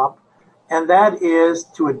job, and that is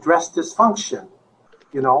to address dysfunction,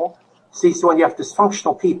 See, so when you have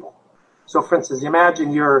dysfunctional people, so for instance,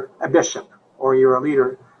 imagine you're a bishop or you're a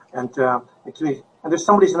leader and there's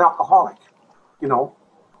somebody's an alcoholic,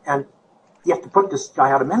 and you have to put this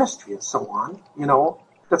guy out of ministry and so on,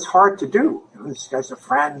 that's hard to do. This guy's a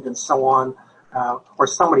friend and so on, or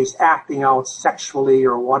somebody's acting out sexually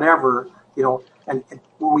or whatever, and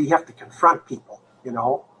we have to confront people,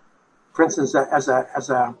 For instance, as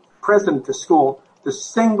a president of the school, the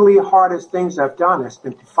singly hardest things I've done has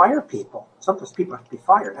been to fire people. Sometimes people have to be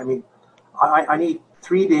fired. I mean, I need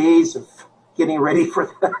 3 days of getting ready for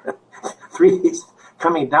that, 3 days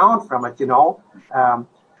coming down from it,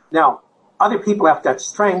 Now, other people have that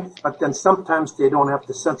strength, but then sometimes they don't have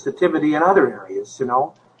the sensitivity in other areas,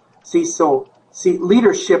 See,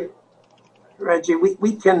 leadership, Renjy,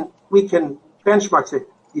 we can benchmark, say,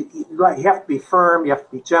 you have to be firm, you have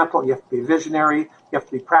to be gentle, you have to be visionary, you have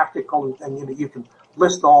to be practical, and you can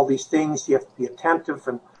list all these things. You have to be attentive,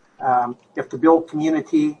 and you have to build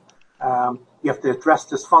community. You have to address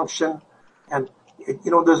dysfunction, and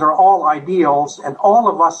those are all ideals, and all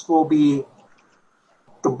of us the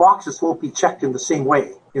boxes won't be checked in the same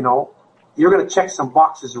way. You're going to check some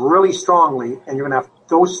boxes really strongly, and you're going to have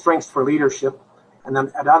those strengths for leadership, and then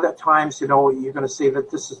at other times, you're going to say that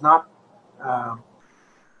this is not.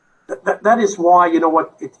 That is why,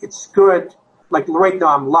 it's good. Like right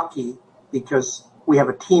now, I'm lucky because we have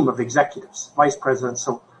a team of executives, vice presidents,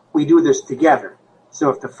 so we do this together. So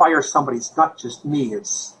if to fire somebody, it's not just me.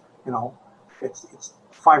 It's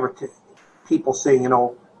 5 or 10 people saying,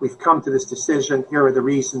 we've come to this decision. Here are the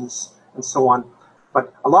reasons, and so on.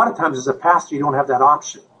 But a lot of times, as a pastor, you don't have that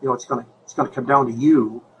option. It's going to come down to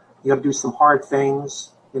you. You got to do some hard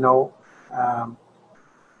things.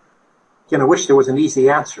 I wish there was an easy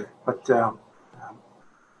answer, but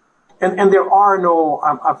and there are no.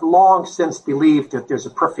 I've long since believed that there's a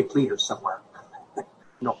perfect leader somewhere.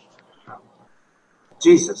 No,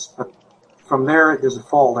 Jesus, but from there there's a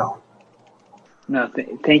fall down. No,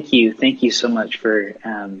 thank you so much for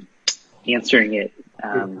answering it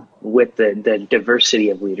with the diversity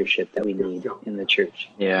of leadership that we need in the church.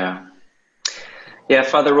 Yeah,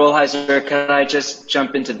 Father Rolheiser, can I just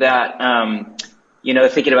jump into that?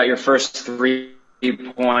 thinking about your first 3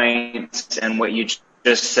 points and what you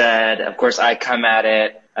just said, of course, I come at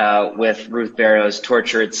it with Ruth Barrow's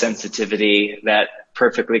tortured sensitivity that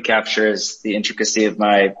perfectly captures the intricacy of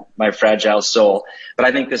my fragile soul. But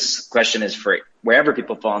I think this question is for wherever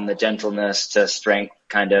people fall in the gentleness to strength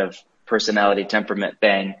kind of personality temperament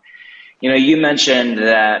thing. You mentioned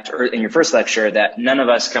that in your first lecture that none of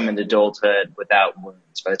us come into adulthood without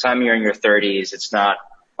wounds. By the time you're in your 30s, it's not,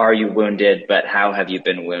 are you wounded, but how have you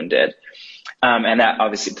been wounded? And that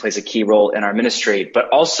obviously plays a key role in our ministry, but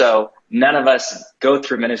also none of us go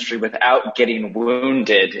through ministry without getting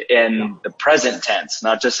wounded in the present tense,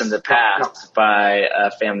 not just in the past by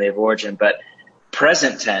a family of origin, but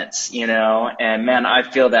present tense, and man, I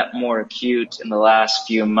feel that more acute in the last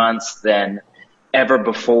few months than ever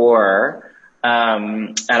before.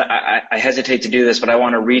 And I hesitate to do this, but I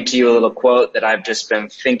want to read to you a little quote that I've just been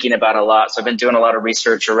thinking about a lot. So I've been doing a lot of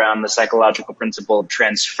research around the psychological principle of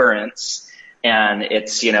transference and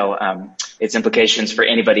its implications for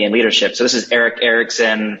anybody in leadership. So this is Erik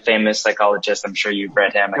Erikson, famous psychologist. I'm sure you've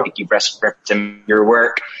read him. I think you've read him, your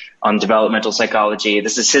work on developmental psychology.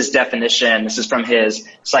 This is his definition. This is from his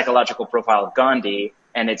psychological profile of Gandhi,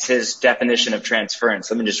 and it's his definition of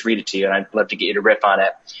transference. Let me just read it to you, and I'd love to get you to riff on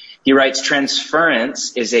it. He writes,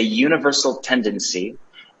 transference is a universal tendency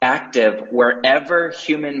active wherever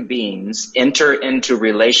human beings enter into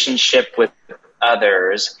relationship with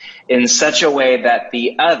others in such a way that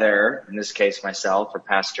the other, in this case myself or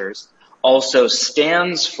pastors, also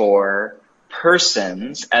stands for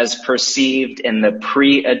persons as perceived in the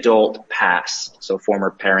pre-adult past, so former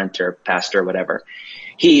parent or pastor or whatever.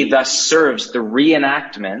 He thus serves the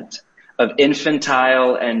reenactment of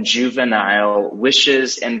infantile and juvenile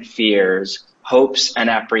wishes and fears, hopes and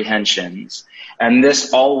apprehensions, and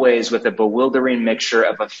this always with a bewildering mixture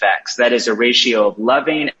of effects. That is a ratio of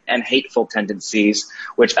loving and hateful tendencies,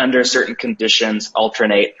 which under certain conditions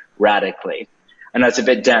alternate radically. And that's a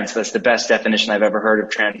bit dense. That's the best definition I've ever heard of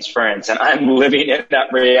transference. And I'm living in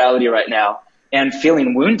that reality right now and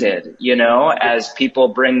feeling wounded, as people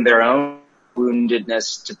bring their own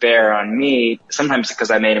woundedness to bear on me, sometimes because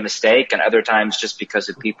I made a mistake and other times just because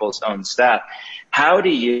of people's own stuff. How do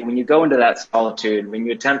you, when you go into that solitude, when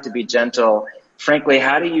you attempt to be gentle, frankly,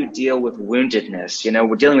 how do you deal with woundedness?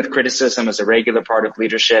 We're dealing with criticism as a regular part of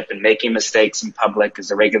leadership, and making mistakes in public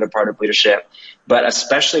is a regular part of leadership. But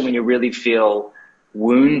especially when you really feel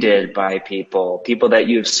wounded by people that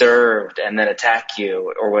you've served and then attack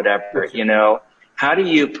you or whatever, how do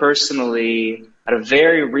you personally, at a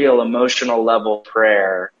very real emotional level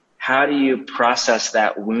prayer, how do you process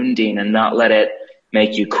that wounding and not let it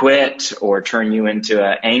make you quit or turn you into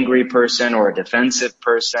an angry person or a defensive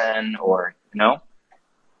person or,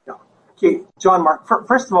 Okay, John Mark,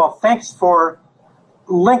 first of all, thanks for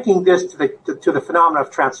linking this to the phenomenon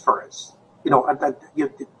of transference.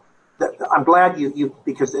 I'm glad you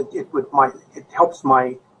because it helps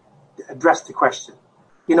my address the question.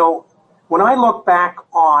 When I look back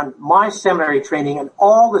on my seminary training and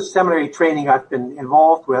all the seminary training I've been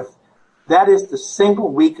involved with, that is the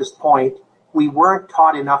single weakest point. We weren't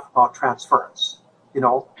taught enough about transference.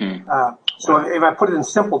 So if I put it in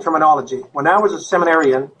simple terminology, when I was a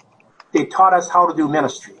seminarian, they taught us how to do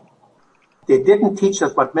ministry. They didn't teach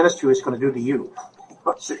us what ministry was going to do to you.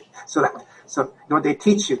 So they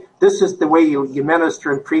teach you, this is the way you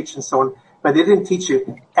minister and preach and so on, but they didn't teach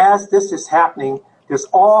you, as this is happening, there's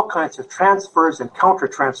all kinds of transfers and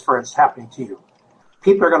counter-transference happening to you.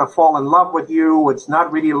 People are going to fall in love with you, it's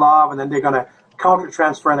not really love, and then they're going to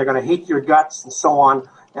counter-transfer and they're going to hate your guts and so on,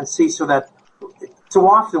 and see, so that so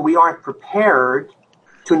often we aren't prepared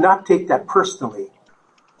to not take that personally.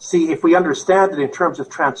 See, if we understand it in terms of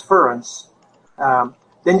transference,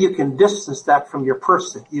 then you can distance that from your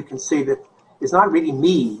person. You can say that it's not really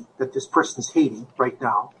me that this person's hating right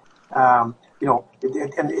now.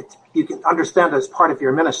 You can understand it as part of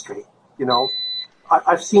your ministry.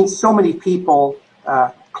 I've seen so many people,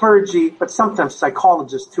 clergy, but sometimes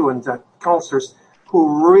psychologists too, and counselors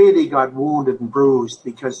who really got wounded and bruised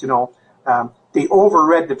because, they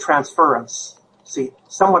overread the transference. See,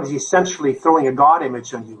 someone is essentially throwing a God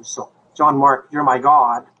image on you. So, John Mark, you're my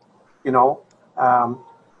God,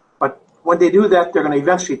 but when they do that, they're going to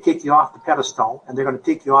eventually take you off the pedestal, and they're going to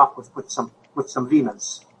take you off with some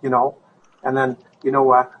vehemence, and then,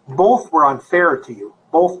 both were unfair to you,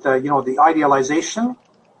 both the idealization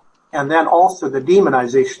and then also the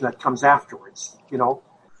demonization that comes afterwards.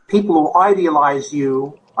 People who idealize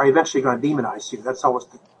you are eventually going to demonize you. That's always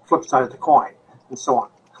the flip side of the coin, and so on.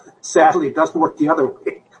 Sadly, it doesn't work the other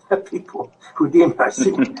way. people who demonize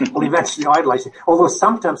you will eventually idolize you. Although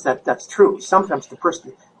sometimes that's true. Sometimes the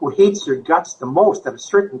person who hates your guts the most at a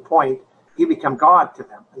certain point, you become God to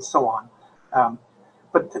them, and so on.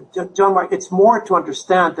 But John Mark, it's more to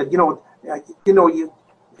understand that you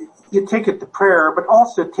take it to prayer, but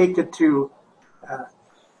also take it to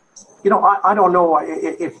I don't know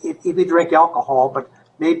if you drink alcohol, but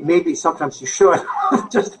maybe sometimes you should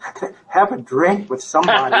just have a drink with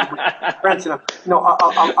somebody, with friends.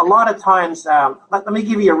 A lot of times, let me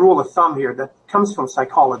give you a rule of thumb here that comes from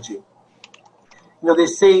psychology. They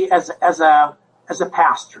say as a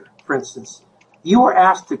pastor, for instance, you are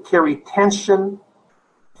asked to carry tension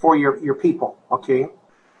for your people, okay?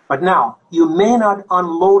 But now, you may not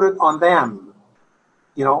unload it on them,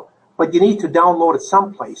 but you need to download it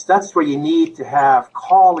someplace. That's where you need to have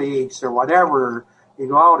colleagues or whatever. You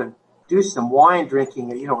go out and do some wine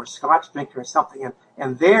drinking, or scotch drinking or something,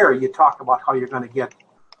 and there you talk about how you're going to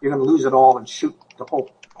lose it all and shoot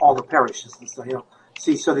all the parishes and stuff,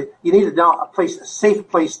 See, so that you need a safe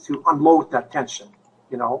place to unload that tension,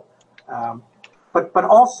 But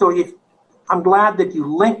also, I'm glad that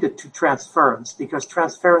you linked it to transference, because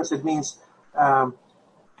transference, it means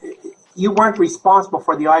you weren't responsible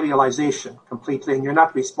for the idealization completely, and you're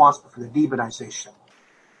not responsible for the demonization.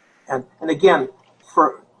 And again,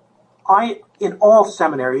 in all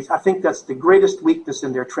seminaries, I think that's the greatest weakness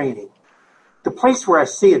in their training. The place where I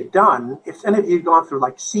see it done, if any of you have gone through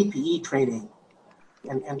like CPE training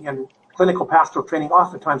and clinical pastoral training,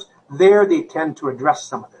 oftentimes there they tend to address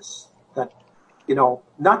some of this. That,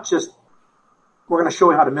 not just, we're going to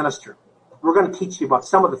show you how to minister. We're going to teach you about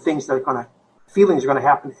some of the things that feelings are going to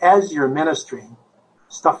happen as you're ministering.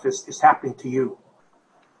 Stuff is happening to you.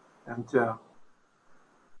 And,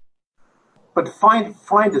 but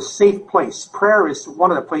find a safe place. Prayer is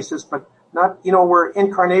one of the places, but not, we're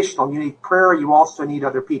incarnational. You need prayer. You also need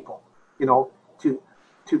other people,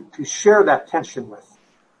 to share that tension with.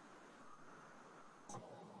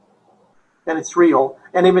 And it's real.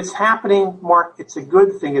 And if it's happening, Mark, it's a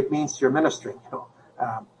good thing. It means you're ministering.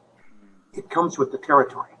 It comes with the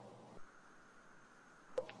territory.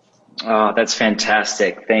 Oh, that's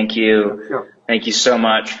fantastic. Thank you. Sure. Thank you so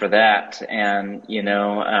much for that. And,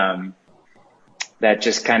 that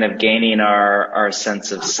just kind of gaining our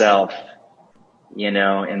sense of self,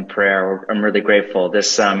 in prayer. I'm really grateful.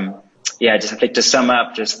 This, I think to sum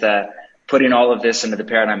up, just putting all of this into the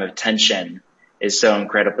paradigm of tension is so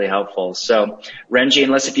incredibly helpful. So, Renjy,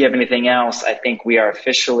 unless if you have anything else, I think we are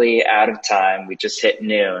officially out of time. We just hit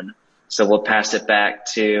noon. So we'll pass it back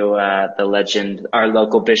to the legend, our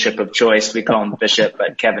local bishop of choice. We call him Bishop,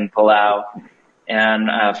 but Kevin Palau. And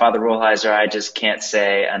Father Rolheiser, I just can't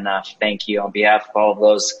say enough thank you on behalf of all of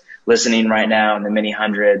those listening right now and the many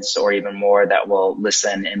hundreds or even more that will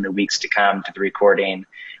listen in the weeks to come to the recording.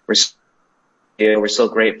 We're so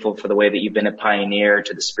grateful for the way that you've been a pioneer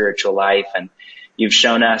to the spiritual life, and you've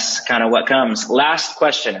shown us kind of what comes. Last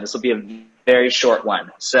question, and this will be a very short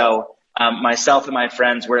one. So myself and my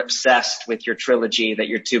friends were obsessed with your trilogy that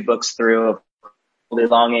your two books through of Holy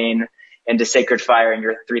Longing into Sacred Fire and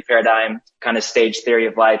your three paradigm kind of stage theory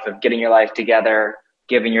of life of getting your life together,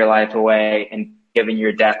 giving your life away, and giving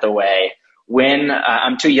your death away. When,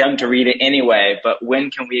 I'm too young to read it anyway, but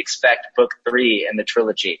when can we expect book 3 in the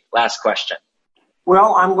trilogy? Last question.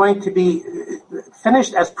 Well, I'm going to be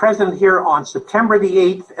finished as president here on September the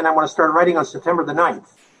 8th, and I'm going to start writing on September the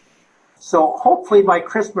 9th. So hopefully by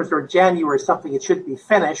Christmas or January or something, it should be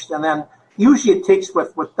finished. And then usually it takes,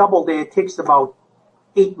 with Doubleday, it takes about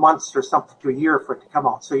 8 months or something to a year for it to come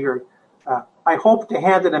out. So I hope to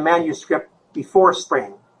hand in a manuscript before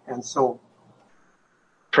spring. And so.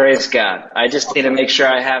 Praise God. I just need to make sure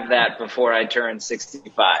I have that before I turn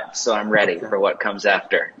 65. So I'm ready for what comes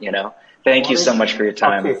after, Thank you so much for your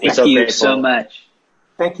time. Okay, thank you so much.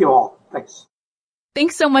 Thank you all. Thanks.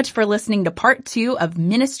 Thanks so much for listening to part 2 of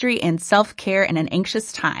Ministry and Self-Care in an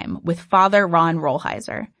Anxious Time with Father Ron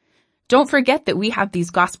Rolheiser. Don't forget that we have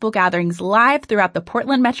these gospel gatherings live throughout the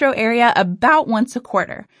Portland metro area about once a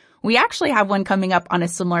quarter. We actually have one coming up on a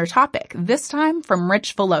similar topic, this time from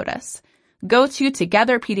Rich Velotis. Go to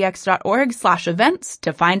togetherpdx.org/events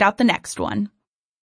to find out the next one.